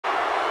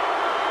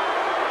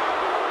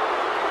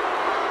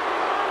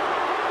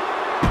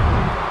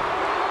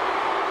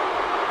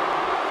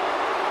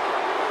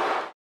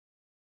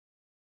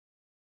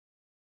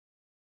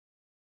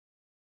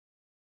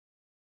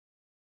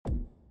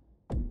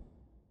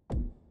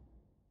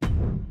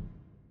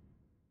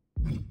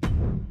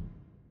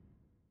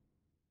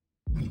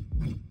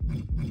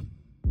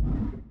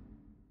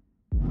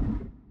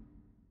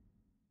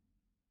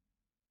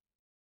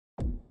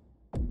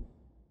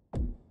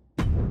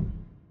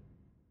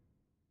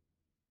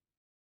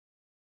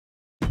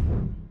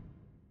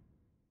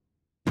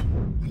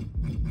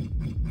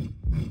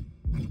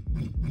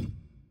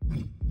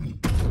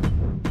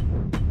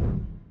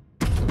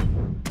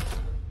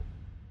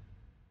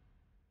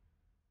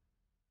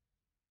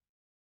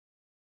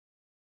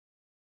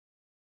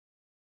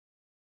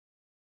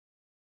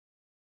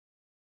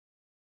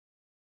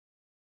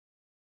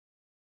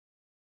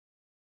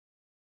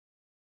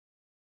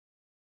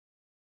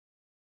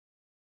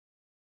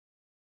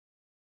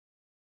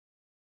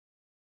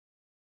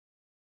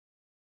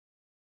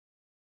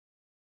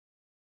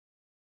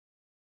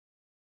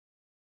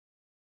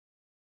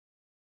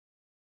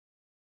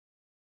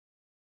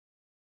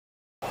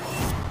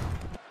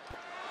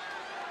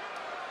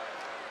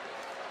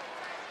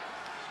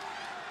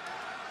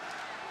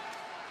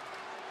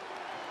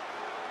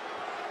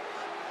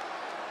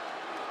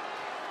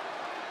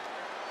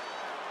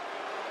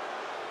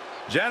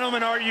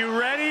Gentlemen, are you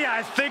ready?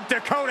 I think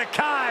Dakota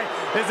Kai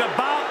is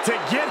about to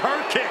get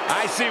her kick.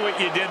 I see what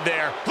you did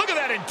there. Look at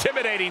that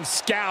intimidating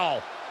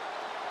scowl.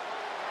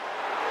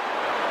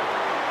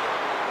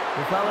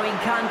 The following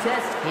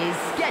contest is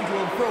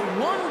scheduled for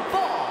one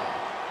fall.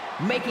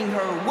 Making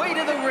her way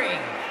to the ring,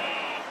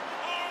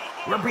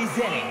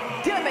 representing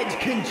Damage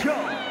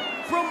Control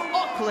from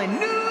Auckland,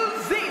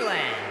 New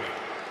Zealand,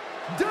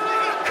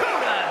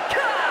 Dakota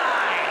Kai!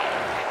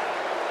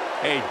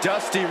 A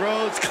Dusty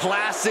Rhodes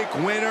Classic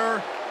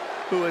winner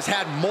who has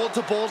had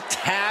multiple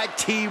tag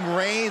team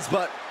reigns,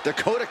 but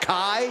Dakota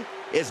Kai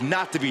is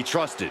not to be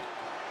trusted.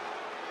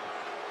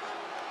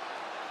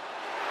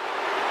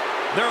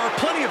 There are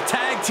plenty of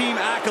tag team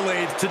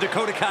accolades to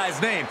Dakota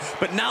Kai's name,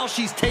 but now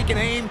she's taken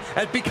aim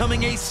at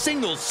becoming a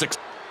singles success.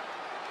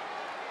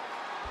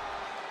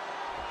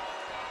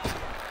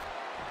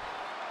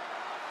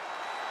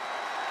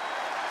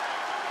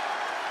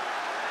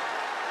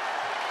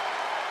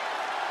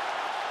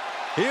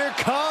 Here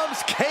comes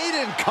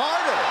Kayden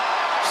Carter.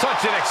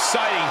 Such an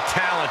exciting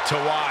talent to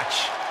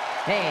watch.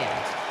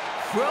 And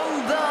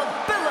from the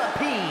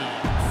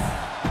Philippines,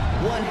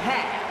 one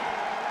half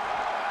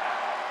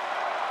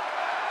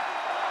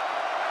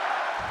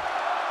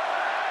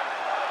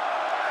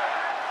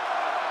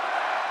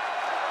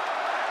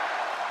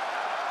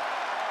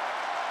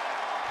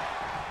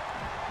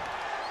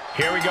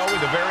Here we go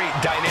with a very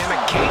dynamic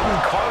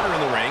Kayden Carter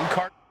in the ring.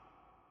 Carter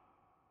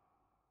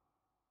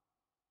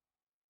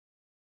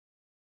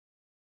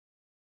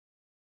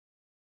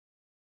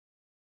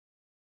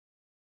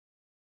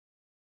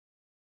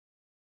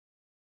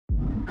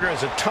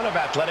has a ton of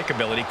athletic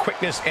ability,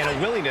 quickness, and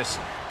a willingness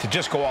to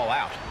just go all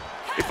out.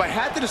 If I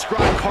had to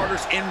describe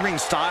Carter's in-ring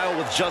style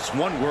with just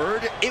one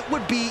word, it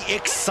would be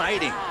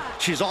exciting.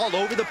 She's all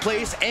over the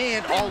place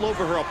and all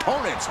over her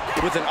opponents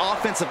with an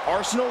offensive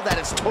arsenal that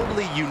is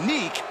totally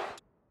unique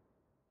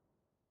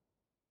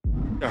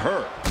to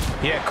her.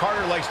 Yeah,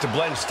 Carter likes to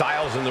blend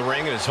styles in the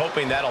ring and is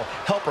hoping that'll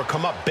help her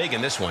come up big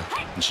in this one.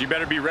 And she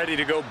better be ready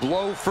to go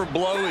blow for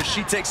blow as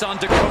she takes on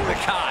Dakota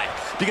Kai,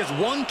 because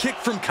one kick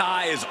from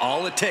Kai is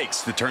all it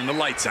takes to turn the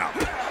lights out.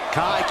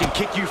 Kai can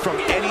kick you from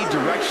any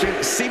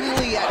direction,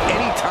 seemingly at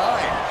any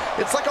time.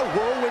 It's like a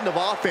whirlwind of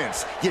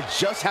offense. You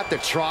just have to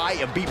try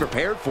and be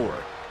prepared for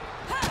it.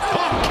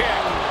 Pump kick!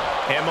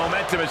 And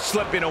momentum is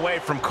slipping away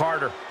from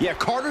Carter. Yeah,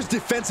 Carter's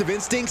defensive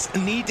instincts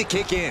need to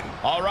kick in.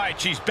 All right,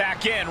 she's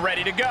back in,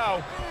 ready to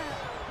go.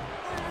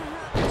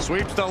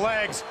 Sweeps the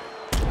legs.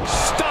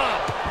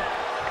 Stomp!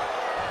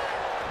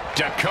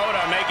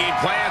 Dakota making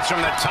plans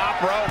from the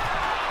top rope.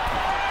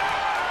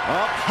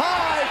 Up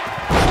high!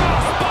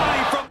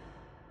 Crossbody from...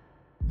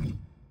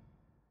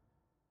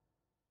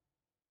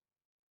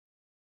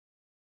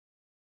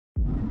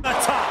 The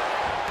top.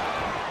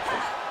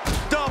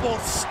 Double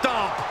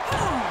stomp.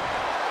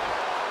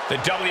 The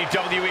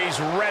WWE's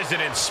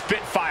resident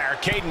Spitfire,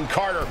 Kayden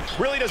Carter,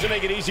 really doesn't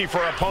make it easy for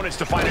her opponents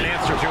to find an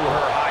answer to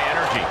her high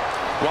energy.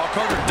 While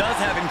Carter does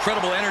have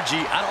incredible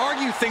energy, I'd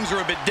argue things are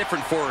a bit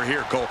different for her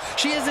here, Cole.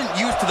 She isn't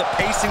used to the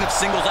pacing of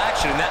singles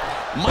action, and that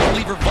might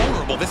leave her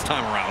vulnerable this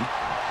time around.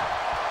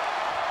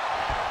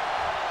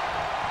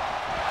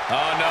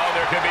 Oh, no,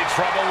 there could be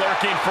trouble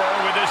lurking for her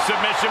with this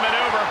submission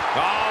maneuver.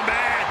 Oh,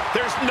 man,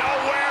 there's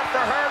nowhere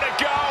for her to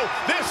go.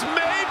 This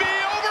may be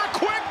over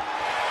quick.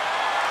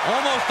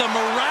 Almost a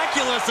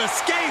miraculous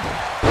escape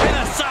and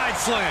a side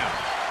slam.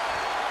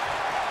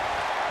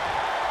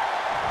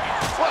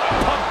 What a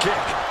pump kick.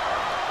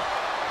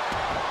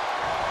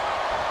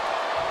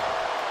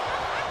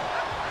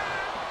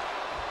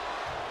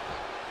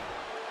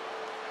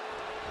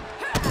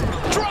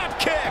 Drop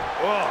kick.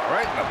 Oh,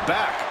 right in the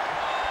back.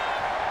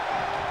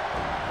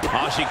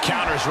 Oh, she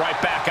counters right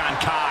back on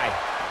Kai.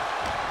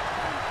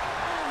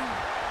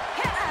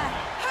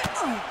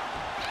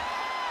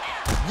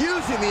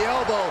 Using the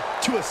elbow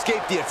to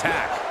escape the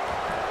attack.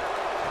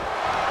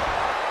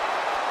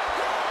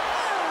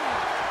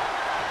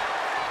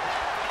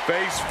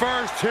 Face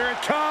first, here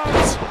it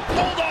comes.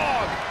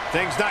 Bulldog!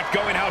 Things not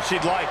going how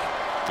she'd like.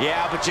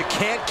 Yeah, but you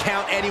can't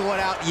count anyone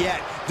out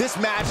yet. This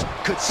match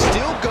could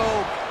still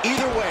go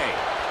either way.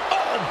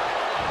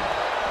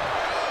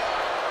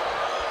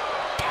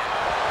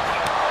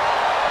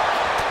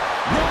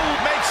 Rule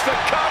makes the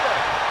cover.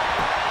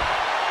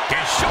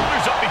 His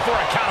shoulders up before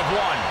a count of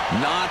one.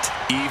 Not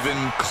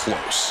even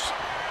close.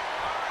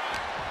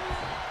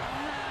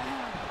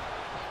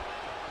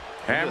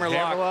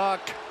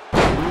 Hammerlock.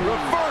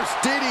 Reverse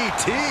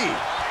DDT.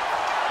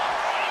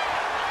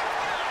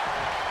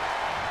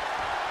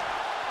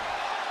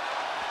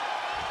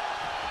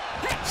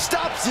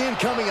 Stops the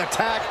incoming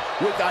attack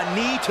with a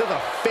knee to the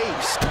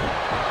face.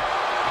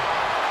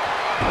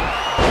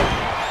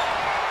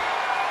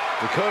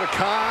 Dakota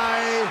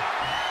Kai.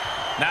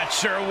 Not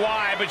sure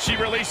why, but she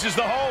releases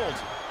the hold.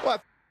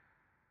 What?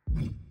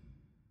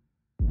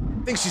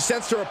 I think she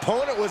sensed her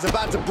opponent was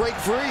about to break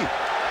free.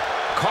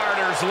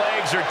 Carter's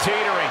legs are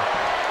teetering.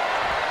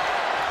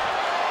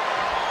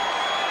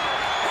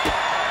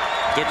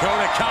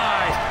 Dakota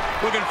Kai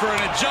looking for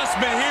an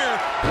adjustment here.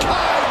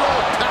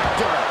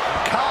 Chiropractor.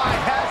 Kai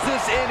has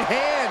this in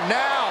hand.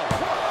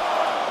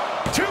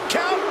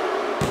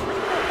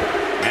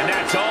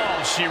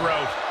 she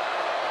wrote.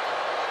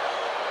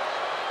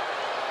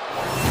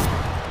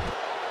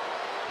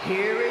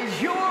 Here is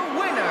your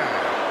winner,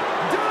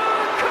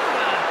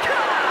 Dakota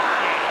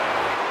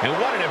Kai! And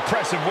what an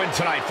impressive win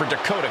tonight for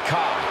Dakota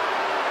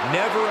Kai.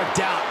 Never a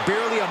doubt,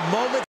 barely a moment.